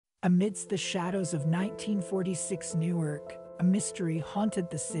Amidst the shadows of 1946 Newark, a mystery haunted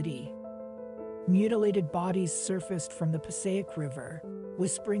the city. Mutilated bodies surfaced from the Passaic River,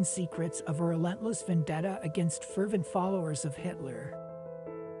 whispering secrets of a relentless vendetta against fervent followers of Hitler.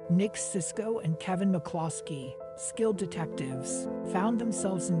 Nick Cisco and Kevin McClosky, skilled detectives, found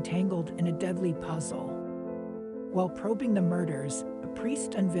themselves entangled in a deadly puzzle. While probing the murders, a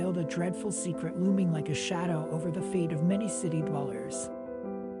priest unveiled a dreadful secret looming like a shadow over the fate of many city dwellers.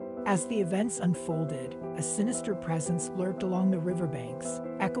 As the events unfolded, a sinister presence lurked along the riverbanks,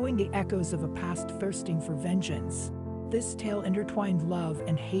 echoing the echoes of a past thirsting for vengeance. This tale intertwined love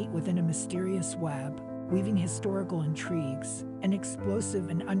and hate within a mysterious web, weaving historical intrigues. An explosive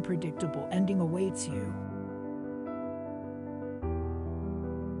and unpredictable ending awaits you.